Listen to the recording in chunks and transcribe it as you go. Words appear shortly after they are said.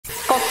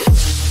告。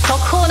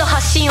速報の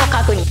発信を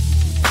確認。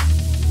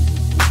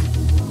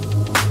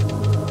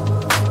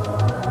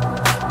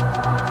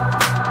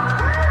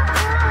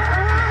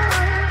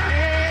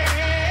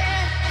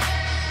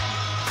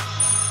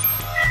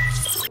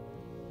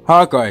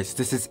Hi guys,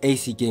 this is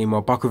AC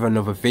Gamer back with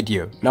another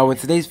video. Now in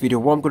today's video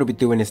what I'm going to be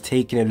doing is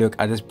taking a look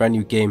at this brand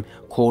new game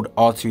called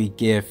Artery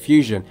Gear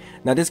Fusion.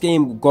 Now this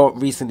game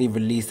got recently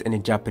released in the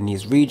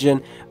Japanese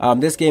region.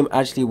 This game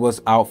actually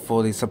was out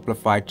for the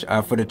simplified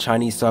for the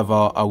Chinese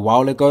server a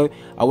while ago.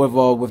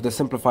 However, with the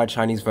simplified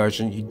Chinese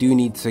version you do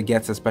need to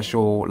get a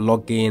special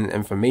login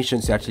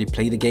information to actually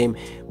play the game,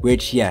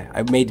 which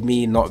it made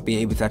me not be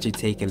able to actually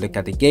take a look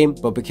at the game.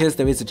 But because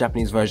there is a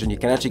Japanese version, you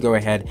can actually go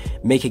ahead,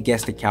 make a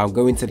guest account,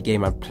 go into the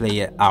game and play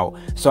it out.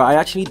 So I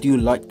actually do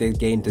like the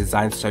game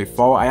design so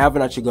far. I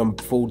haven't actually gone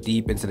full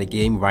deep into the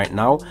game right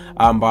now,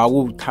 but I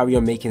will carry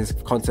on making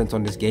content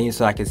on this game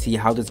so I can see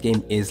how this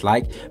game is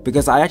like,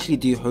 because I actually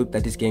do hope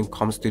that this game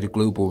comes to the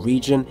global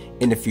region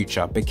in the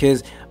future,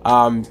 because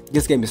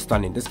this game is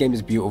stunning, this game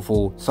is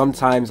beautiful.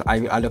 Sometimes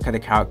I look at the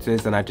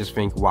characters and I just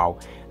think, wow,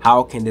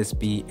 how can this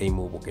be a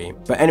mobile game?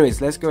 But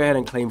anyways, let's go ahead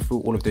and claim through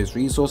all of those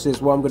resources.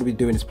 What I'm going to be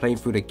doing is playing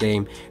through the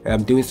game,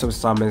 doing some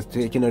summons,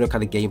 taking a look at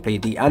the gameplay.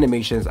 The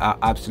animations are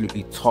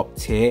absolutely top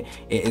tier.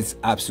 It is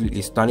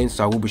absolutely stunning,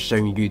 so I will be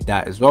showing you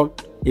that as well.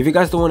 If you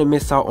guys don't want to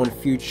miss out on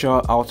future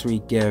Artery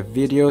Gear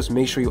videos,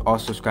 make sure you are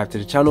subscribed to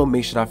the channel.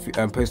 Make sure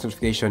that post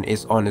notification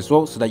is on as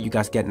well, so that you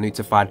guys get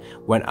notified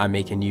when I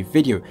make a new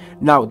video.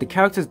 Now, the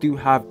characters do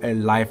have a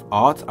live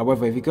art.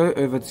 However, if you go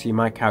over to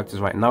my characters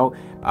right now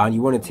and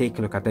you want to take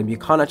a look at them, you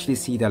can't actually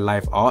see their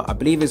live art. I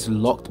believe it's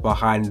locked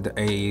behind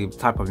a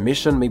type of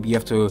mission. Maybe you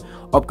have to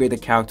upgrade the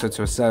character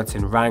to a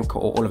certain rank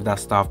or all of that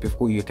stuff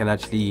before you can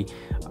actually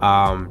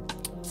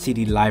see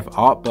the live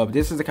art. But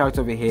this is the character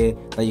over here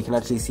that you can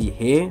actually see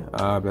here.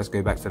 Let's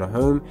go back to the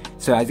home.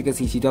 So as you can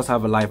see, she does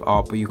have a live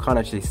art, but you can't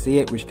actually see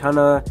it, which kind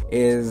of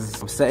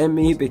is upsetting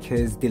me,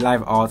 because the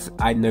live art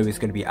I know is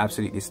going to be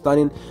absolutely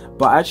stunning.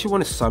 But I actually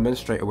want to summon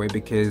straight away,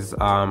 because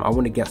I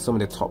want to get some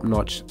of the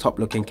top-notch,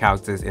 top-looking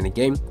characters in the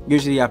game.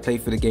 Usually I play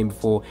through the game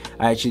before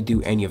I actually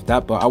do any of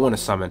that, but I want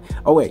to summon.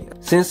 Oh wait,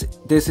 since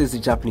this is the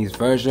Japanese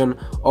version,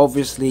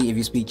 obviously if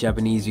you speak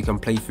Japanese you can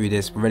play through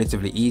this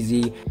relatively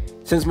easy.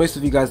 Since most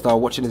of you guys that are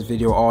watching this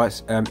video are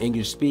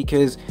English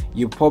speakers,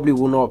 you probably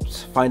will not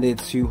find it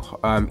too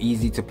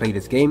easy to play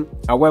this game.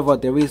 However,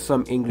 there is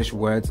some English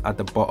words at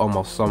the bottom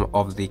of some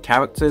of the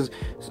characters.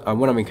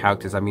 When I mean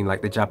characters, I mean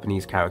like the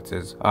Japanese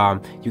characters.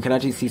 You can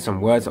actually see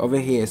some words over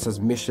here. It says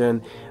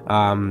mission,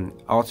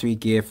 artery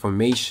gear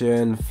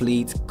formation,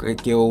 fleet,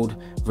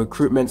 guild,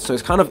 recruitment. So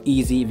it's kind of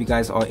easy if you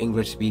guys are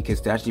English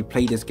speakers to actually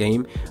play this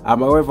game.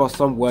 However,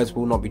 some words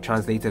will not be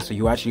translated, so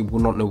you actually will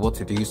not know what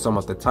to do some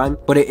of the time.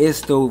 But it is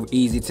still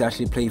easy to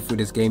actually play through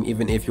this game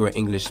even if you're an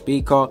English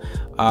speaker.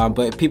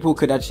 But people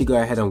could actually go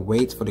ahead and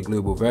wait for the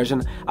global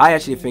version. I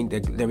actually think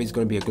that there is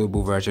going to be a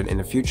global version in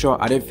the future.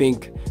 I don't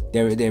think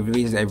there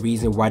is a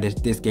reason why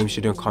this game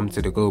shouldn't come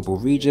to the global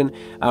region.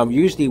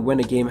 Usually when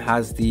a game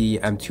has the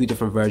two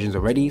different versions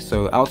already,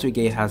 so Artery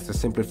Gear has the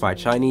simplified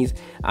Chinese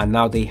and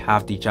now they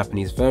have the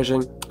Japanese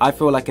version, I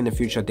feel like in the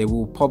future they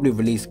will probably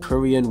release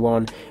Korean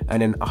one,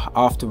 and then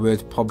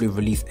afterwards probably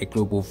release a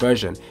global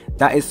version.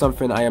 That is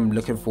something I am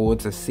looking forward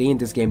to seeing.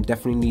 This game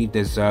definitely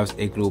deserves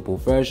a global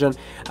version.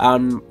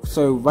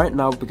 So right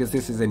now, because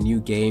this is a new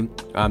game,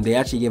 they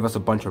actually gave us a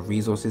bunch of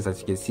resources, as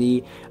you can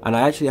see, and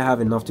I actually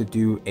have enough to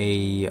do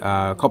a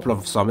couple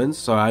of summons.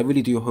 So I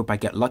really do hope I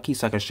get lucky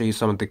so I can show you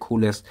some of the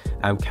coolest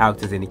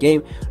characters in the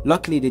game.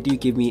 Luckily they do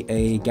give me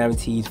a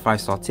guaranteed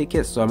 5-star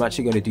ticket, so I'm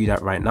actually going to do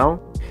that right now.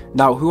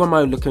 Now, who am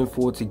I looking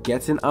forward to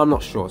getting? I'm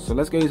not sure, so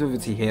let's go over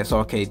to here. So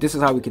okay, this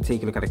is how we can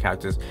take a look at the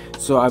characters.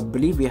 So I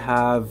believe we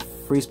have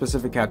 3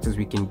 specific characters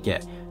we can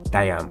get.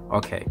 Damn,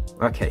 okay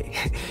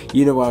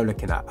you know what I'm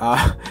looking at.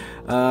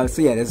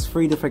 So yeah, there's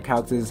 3 different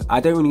characters. I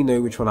don't really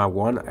know which one I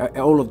want.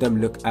 All of them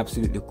look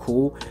absolutely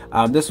cool.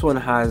 This one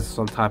has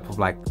some type of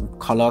like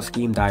color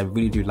scheme that I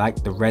really do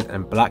like. The red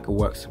and black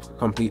works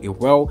completely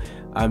well.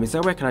 Is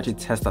there a way I can actually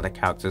test out the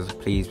characters?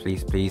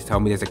 Please tell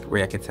me there's a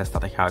way I can test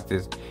out the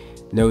characters.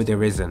 No,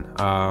 there isn't.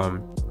 No,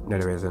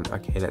 there isn't.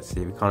 Okay, let's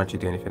see. We can't actually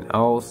do anything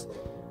else.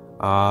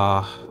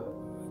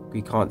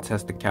 We can't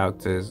test the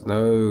characters.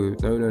 No.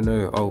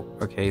 Oh,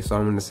 okay, so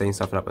I'm going to say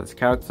something about this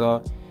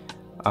character,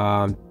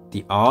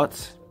 the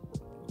art,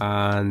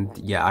 and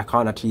yeah, I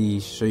can't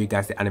actually show you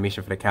guys the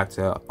animation for the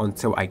character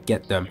until I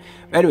get them.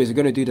 But anyways, we're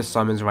going to do the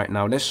summons right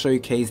now. Let's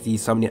showcase the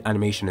summoning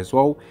animation as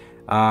well.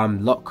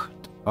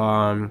 Locked.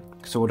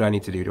 So what do I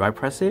need to do? Do I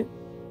press it?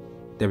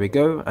 There we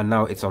go, and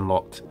now it's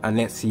unlocked. And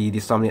let's see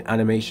the summoning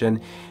animation.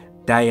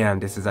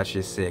 Damn, this is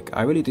actually sick.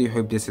 I really do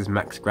hope this is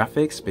max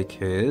graphics,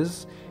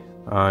 because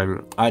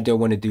I don't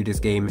want to do this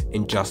game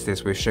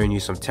injustice with showing you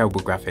some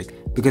terrible graphics,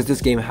 because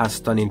this game has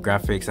stunning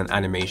graphics and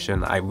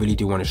animation. I really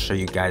do want to show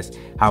you guys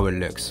how it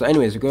looks. So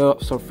anyways, we go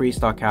up some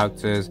 3-star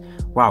characters.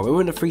 Wow,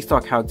 even the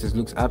 3-star characters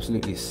looks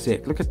absolutely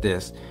sick. Look at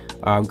this.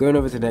 Going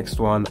over to the next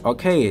one.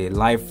 Okay,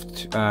 live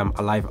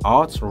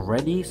art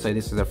already. So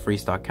this is a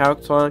 3-star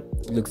character.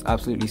 It looks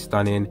absolutely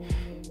stunning.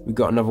 We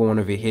got another one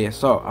over here.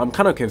 So I'm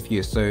kind of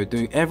confused. So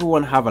do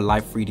everyone have a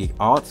live 3D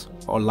art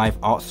or live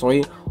art,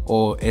 sorry,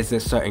 or is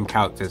there certain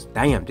characters?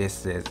 Damn,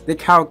 this is the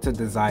character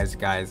designs,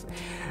 guys.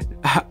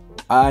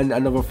 And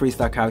another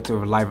 3-star character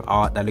with live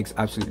art that looks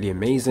absolutely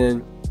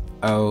amazing.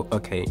 Oh,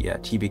 okay, yeah,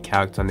 chibi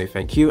character, no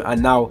thank you.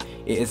 And now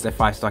it is the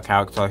 5-star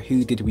character.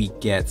 Who did we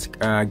get?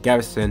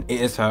 Garrison. It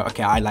is her.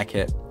 Okay, I like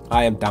it.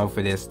 I am down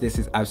for this. This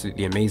is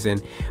absolutely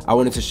amazing. I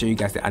wanted to show you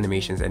guys the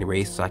animations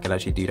anyway, so I can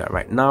actually do that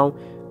right now.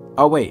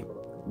 Oh wait,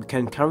 we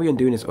can carry on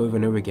doing this over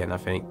and over again, I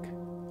think.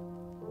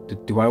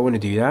 Do I want to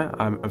do that?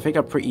 I think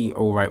I'm pretty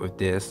alright with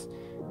this.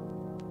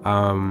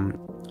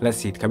 Let's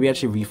see, can we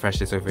actually refresh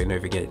this over and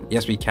over again?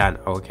 Yes, we can.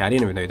 Oh, okay, I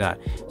didn't even know that.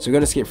 So we're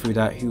going to skip through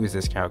that. Who is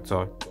this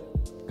character?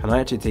 Can I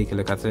actually take a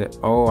look at it?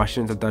 Oh, I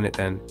shouldn't have done it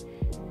then.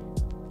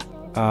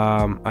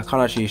 I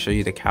can't actually show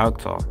you the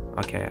character.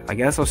 Okay, I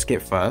guess I'll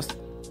skip first.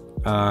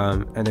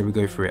 And then we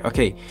go through it.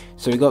 Okay,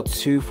 so we got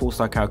 2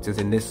 4-star characters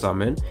in this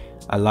summon.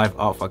 A live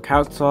art for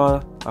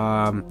character.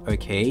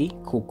 Okay,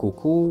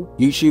 cool.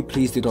 YouTube,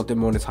 please do not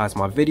demonetize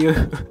my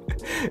video.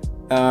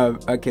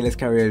 Okay, let's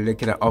carry on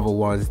looking at other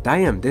ones.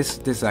 Damn,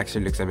 this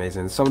actually looks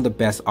amazing. Some of the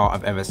best art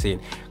I've ever seen.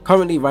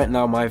 Currently, right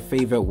now, my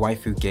favorite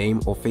waifu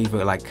game or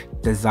favorite like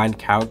design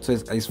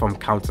characters is from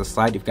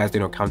Counterside. If you guys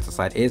don't know what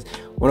Counterside is,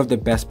 one of the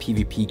best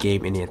PvP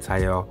game in the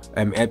entire,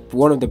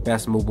 one of the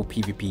best mobile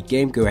PvP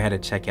game. Go ahead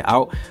and check it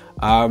out.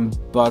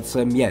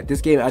 Yeah,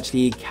 this game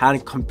actually can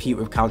compete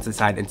with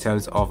Counterside in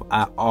terms of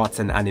art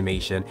and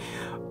animation.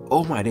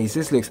 Oh my days,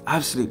 this looks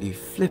absolutely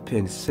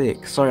flipping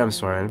sick. Sorry, I'm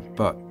swearing,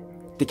 but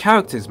the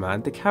characters,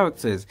 man, the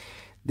characters.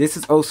 This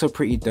is also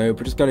pretty dope.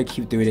 We're just gonna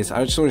keep doing this.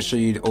 I just want to show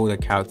you all the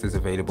characters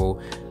available.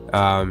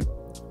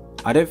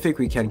 I don't think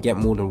we can get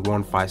more than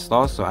 1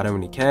 5-star, so I don't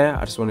really care.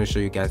 I just want to show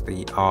you guys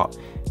the art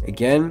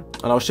again,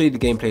 and I'll show you the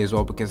gameplay as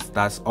well, because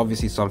that's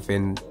obviously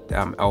something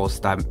else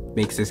that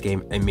makes this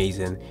game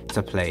amazing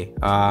to play.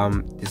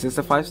 Is this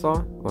a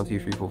 5-star? 1 2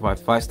 3 4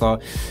 5 star.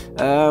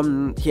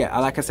 Yeah,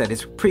 like I said,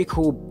 it's pretty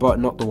cool, but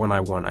not the one I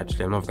want.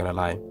 Actually, I'm not gonna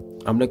lie.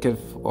 I'm looking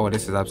for, oh,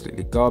 this is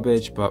absolutely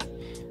garbage, but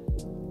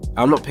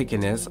I'm not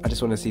picking this. I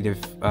just want to see the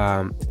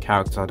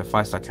character, the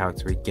 5-star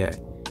character we get.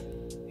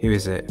 Who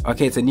is it?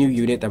 Okay, it's a new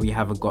unit that we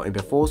haven't gotten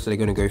before, so they're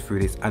going to go through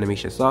this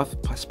animation stuff.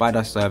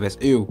 Spider service.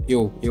 Ew,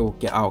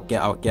 get out.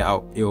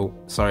 Ew,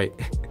 sorry.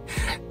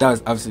 That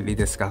was absolutely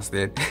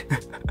disgusting.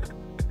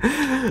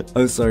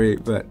 I'm sorry,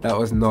 but that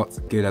was not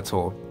good at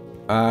all.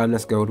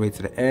 Let's go all the way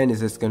to the end. Is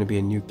this going to be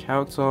a new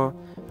character?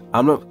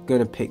 I'm not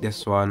going to pick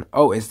this one.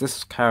 Oh, it's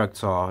this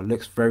character.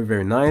 Looks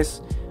very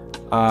nice.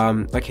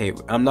 Okay,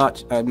 I'm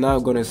now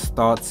going to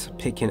start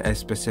picking a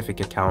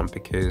specific account,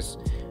 because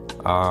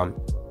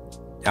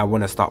I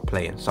want to start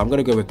playing. So I'm going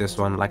to go with this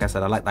one. Like I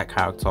said, I like that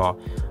character.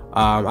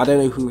 I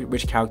don't know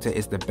which character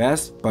is the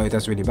best, but it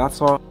doesn't really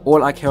matter.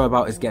 All I care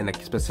about is getting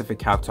a specific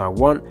character I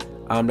want.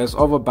 There's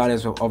other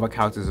banners with other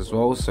characters as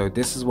well. So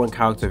this is one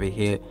character over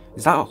here.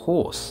 Is that a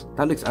horse?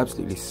 That looks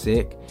absolutely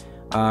sick.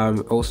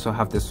 Also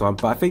have this one,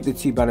 but I think the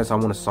 2 banners I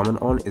want to summon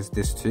on is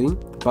this 2,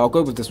 but I'll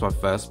go with this one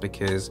first,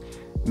 because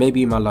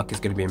maybe my luck is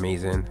going to be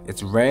amazing.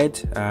 It's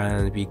red,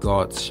 and we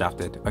got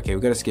shafted. Okay,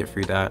 we're going to skip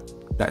through that.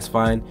 That's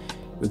fine.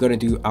 We're going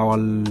to do our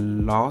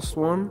last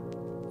one.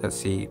 Let's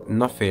see,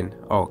 nothing.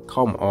 Oh,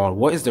 come on,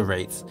 what is the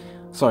rates?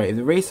 Sorry, if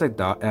the rates are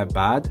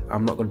bad,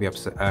 I'm not going to be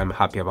upset,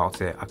 happy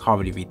about it. I can't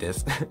really read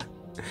this.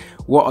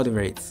 What are the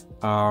rates?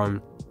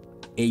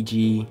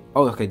 AG.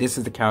 Oh, okay, this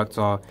is the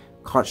character.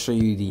 Can't show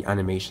you the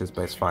animations,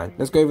 but it's fine.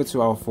 Let's go over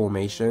to our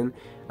formation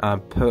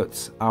and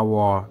put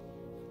our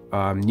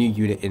new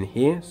unit in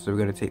here. So we're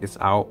going to take this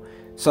out.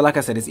 So like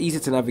I said, it's easy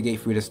to navigate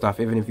through this stuff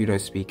even if you don't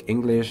speak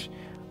English.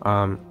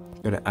 I'm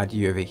going to add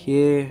you over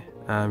here,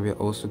 and we're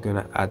also going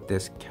to add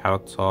this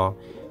character,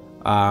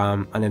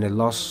 and then the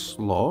last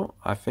slot,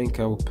 I think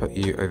I will put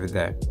you over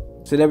there.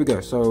 So there we go.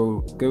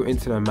 So go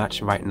into the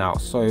match right now.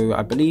 So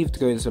I believe to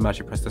go into the match,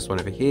 you press this one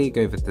over here,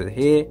 go over to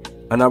here,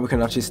 and now we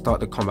can actually start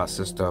the combat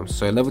system.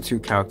 So level 2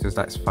 characters,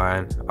 that's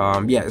fine.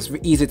 Yeah, it's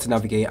easy to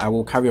navigate. I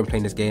will carry on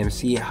playing this game,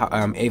 see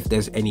how, if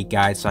there's any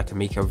guides, so I can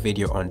make a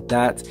video on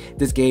that.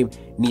 This game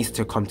needs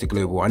to come to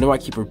global. I know I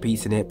keep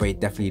repeating it, but it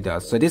definitely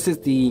does. So this is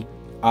the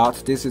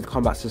art, this is the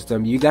combat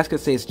system. You guys could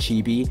say it's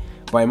chibi,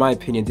 but in my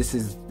opinion, this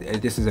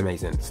is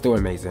amazing. Still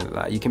amazing.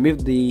 Like, you can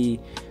move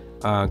the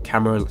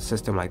camera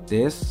system like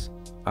this.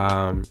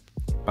 I'm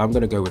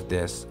gonna go with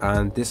this,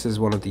 and this is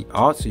one of the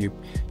arts. So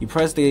you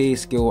press the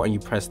skill and you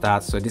press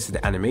that. So this is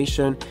the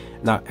animation.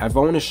 Now if I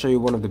want to show you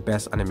one of the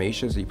best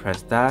animations, you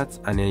press that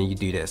and then you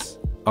do this.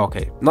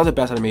 Okay, not the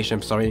best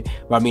animation, sorry,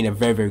 but I mean a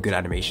very good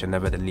animation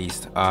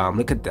nevertheless.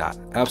 Look at that,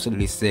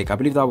 absolutely sick. I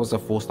believe that was a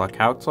 4-star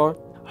character.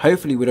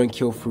 Hopefully we don't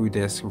kill through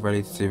this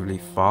relatively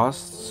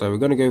fast, so we're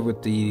going to go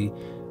with the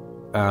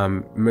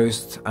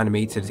most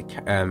animated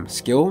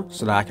skill,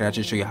 so that I can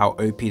actually show you how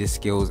OP the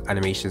skills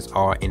animations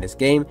are in this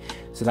game.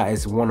 So that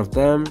is one of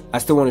them. I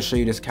still want to show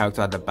you this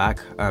character at the back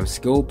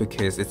skill,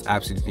 because it's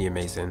absolutely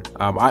amazing.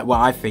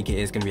 I think it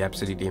is going to be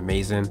absolutely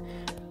amazing.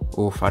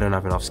 Oof, I don't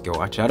have enough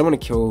skill. Actually, I don't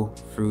want to kill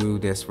through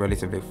this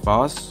relatively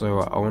fast, so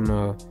I want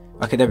to...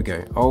 Okay, there we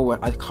go. Oh,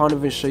 I can't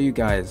even show you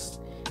guys.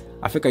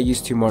 I think I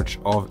used too much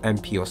of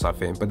MP or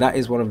something, but that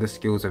is one of the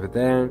skills over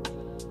there.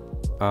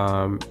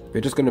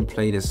 We're just gonna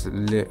play this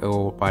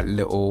little by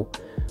little.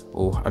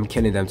 Oh, I'm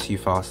killing them too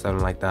fast. I don't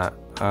like that.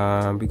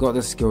 We got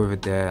the skill over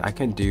there. I'll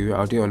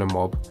do it on a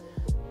mob.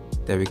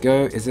 There we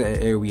go. Is it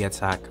an AoE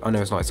attack? Oh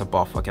no, it's not. It's a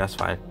buff. Okay, that's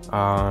fine.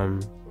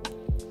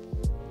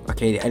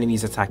 Okay, the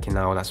enemy's attacking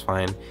now. That's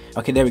fine.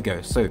 Okay, there we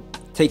go. So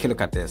take a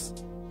look at this.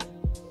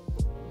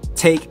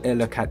 Take a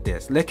look at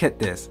this. Look at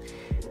this.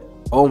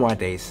 Oh my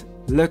days.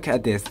 Look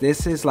at this.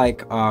 This is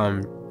like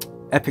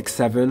Epic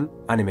 7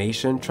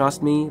 animation.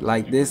 Trust me,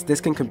 like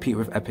this can compete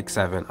with Epic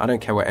 7. I don't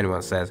care what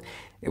anyone says.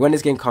 When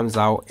this game comes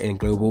out in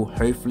global,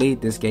 hopefully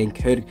this game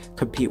could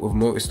compete with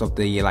most of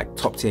the like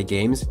top tier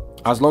games,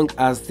 as long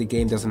as the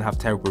game doesn't have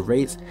terrible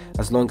rates,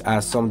 as long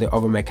as some of the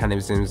other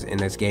mechanisms in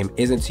this game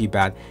isn't too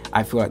bad.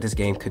 I feel like this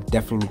game could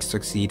definitely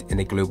succeed in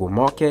the global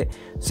market.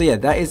 So yeah,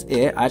 that is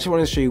it. I actually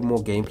want to show you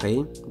more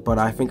gameplay, but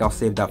I think I'll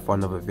save that for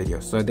another video.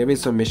 So there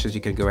is some missions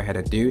you can go ahead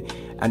and do,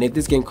 and if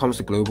this game comes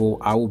to global,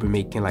 I will be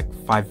making like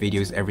 5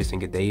 videos every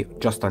single day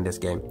just on this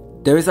game.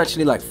 There is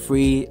actually like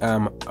 3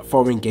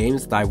 foreign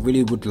games that I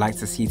really would like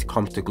to see to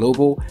come to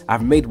global.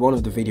 I've made one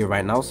of the video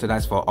right now, so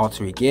that's for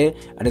Artery Gear,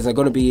 and there's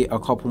going to be a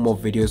couple more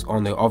videos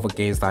on the other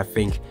games that I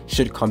think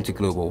should come to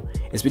global.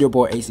 It's been your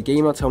boy AC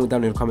Gamer. Tell me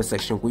down in the comment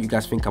section what you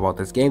guys think about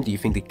this game. Do you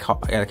think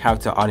the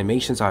character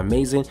animations are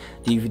amazing?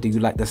 Do you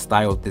like the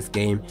style of this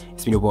game?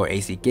 It's been your boy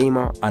AC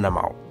Gamer, and I'm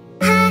out.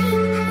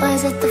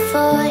 Was it the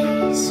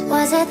voice?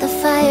 Was it the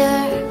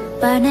fire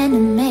burning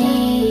in me?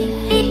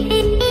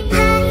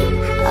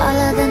 All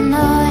of the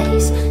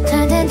noise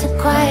turned into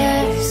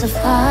choirs of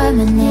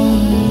harmony.